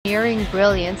Featuring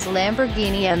Brilliance,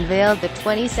 Lamborghini unveiled the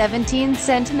 2017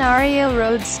 Centenario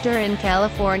Roadster in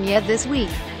California this week.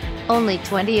 Only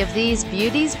 20 of these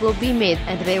beauties will be made,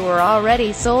 and they were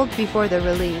already sold before the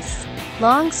release.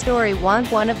 Long story,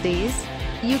 want one of these?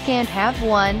 You can't have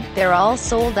one, they're all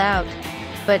sold out.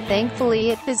 But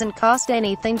thankfully it doesn't cost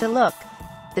anything to look.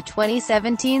 The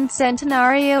 2017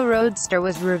 Centenario Roadster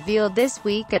was revealed this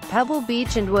week at Pebble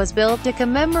Beach and was built to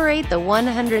commemorate the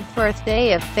 100th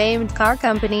birthday of famed car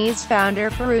company's founder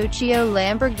Ferruccio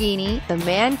Lamborghini, the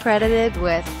man credited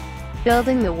with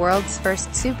building the world's first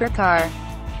supercar.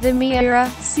 The Miura,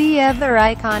 see other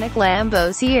iconic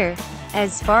Lambos here.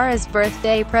 As far as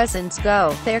birthday presents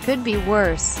go, there could be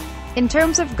worse. In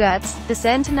terms of guts, the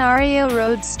Centenario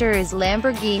Roadster is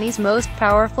Lamborghini's most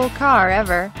powerful car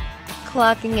ever,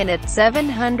 clocking in at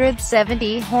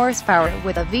 770 horsepower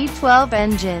with a V12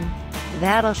 engine.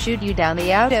 That'll shoot you down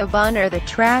the autobahn or the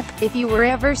track, if you were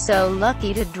ever so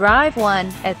lucky to drive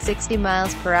one, at 60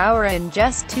 miles per hour in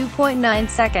just 2.9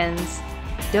 seconds.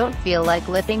 Don't feel like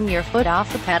lifting your foot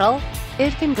off the pedal?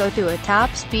 It can go to a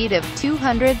top speed of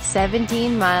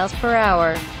 217 miles per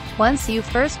hour. Once you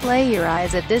first lay your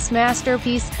eyes at this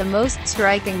masterpiece, the most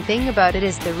striking thing about it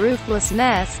is the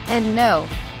rooflessness, and no,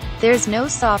 there's no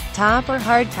soft top or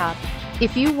hard top.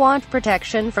 If you want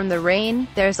protection from the rain,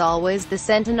 there's always the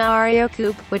Centenario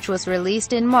Coupe, which was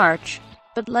released in March.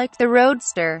 But like the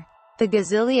Roadster, the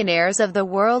gazillionaires of the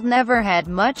world never had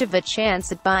much of a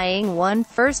chance at buying one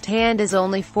first-hand, as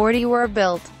only 40 were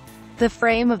built. The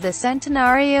frame of the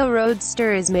Centenario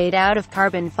Roadster is made out of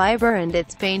carbon fiber and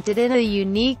it's painted in a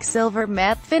unique silver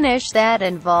matte finish that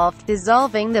involved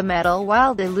dissolving the metal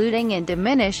while diluting and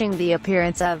diminishing the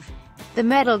appearance of the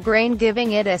metal grain,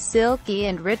 giving it a silky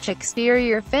and rich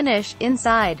exterior finish.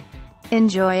 Inside,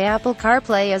 enjoy Apple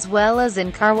CarPlay as well as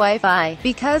in-car Wi-Fi,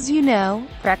 because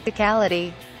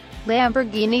practicality.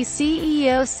 Lamborghini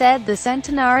CEO said the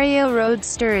Centenario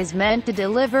Roadster is meant to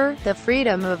deliver the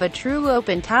freedom of a true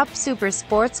open-top super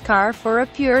sports car for a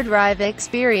pure drive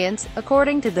experience,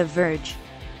 according to The Verge.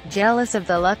 Jealous of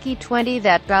the lucky 20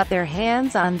 that got their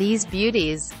hands on these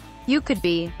beauties? You could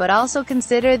be, but also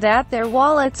consider that their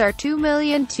wallets are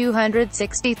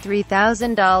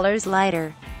 $2,263,000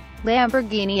 lighter.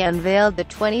 Lamborghini unveiled the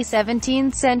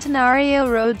 2017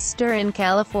 Centenario Roadster in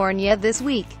California this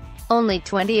week. Only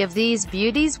 20 of these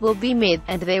beauties will be made,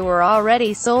 and they were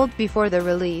already sold before the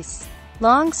release.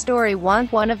 Long story,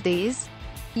 want one of these?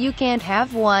 You can't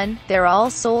have one, they're all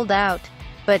sold out.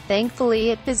 But thankfully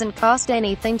it doesn't cost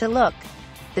anything to look.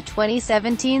 The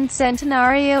 2017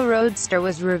 Centenario Roadster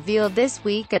was revealed this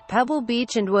week at Pebble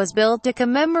Beach and was built to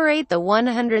commemorate the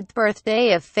 100th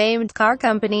birthday of famed car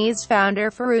company's founder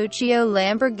Ferruccio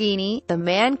Lamborghini, the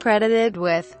man credited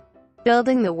with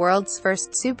building the world's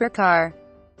first supercar.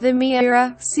 The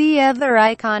Miura, see other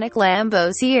iconic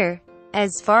Lambos here.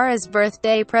 As far as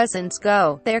birthday presents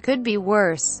go, there could be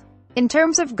worse. In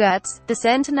terms of guts, the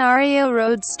Centenario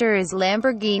Roadster is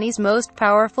Lamborghini's most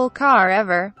powerful car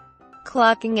ever,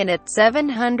 clocking in at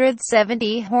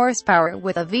 770 horsepower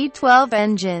with a V12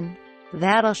 engine.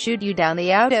 That'll shoot you down the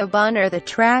autobahn or the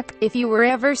track, if you were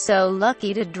ever so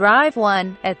lucky to drive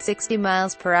one, at 60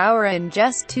 miles per hour in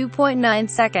just 2.9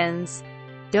 seconds.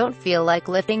 Don't feel like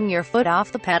lifting your foot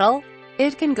off the pedal?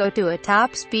 It can go to a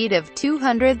top speed of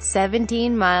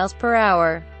 217 miles per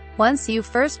hour. Once you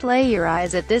first lay your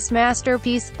eyes at this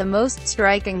masterpiece, the most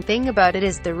striking thing about it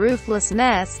is the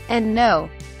rooflessness, and no,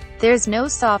 there's no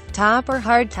soft top or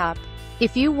hard top.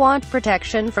 If you want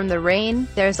protection from the rain,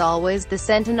 there's always the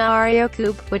Centenario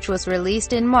Coupe, which was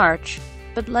released in March.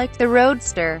 But like the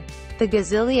Roadster, the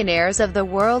gazillionaires of the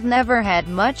world never had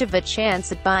much of a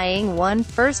chance at buying one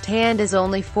first-hand, as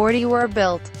only 40 were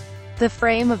built. The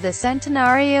frame of the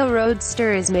Centenario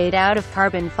Roadster is made out of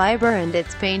carbon fiber and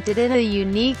it's painted in a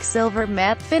unique silver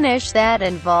matte finish that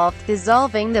involved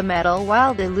dissolving the metal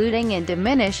while diluting and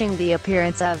diminishing the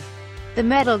appearance of the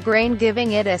metal grain,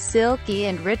 giving it a silky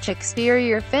and rich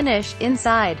exterior finish.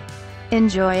 Inside,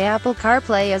 enjoy Apple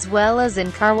CarPlay as well as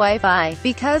in-car Wi-Fi,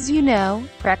 because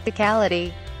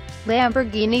practicality.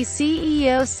 Lamborghini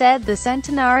CEO said the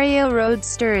Centenario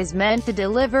Roadster is meant to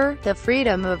deliver the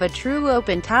freedom of a true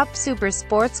open-top super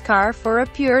sports car for a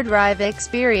pure drive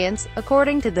experience,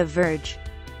 according to The Verge.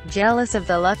 Jealous of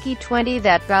the lucky 20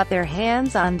 that got their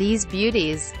hands on these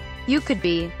beauties? You could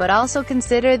be, but also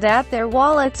consider that their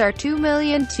wallets are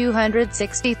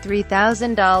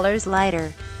 $2,263,000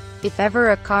 lighter. If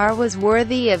ever a car was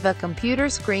worthy of a computer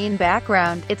screen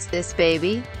background, it's this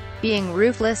baby. Being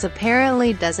roofless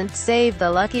apparently doesn't save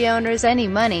the lucky owners any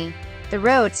money. The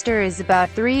Roadster is about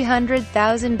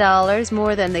 $300,000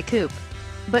 more than the Coupe.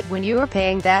 But when you're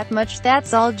paying that much,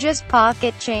 that's all just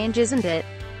pocket change, isn't it?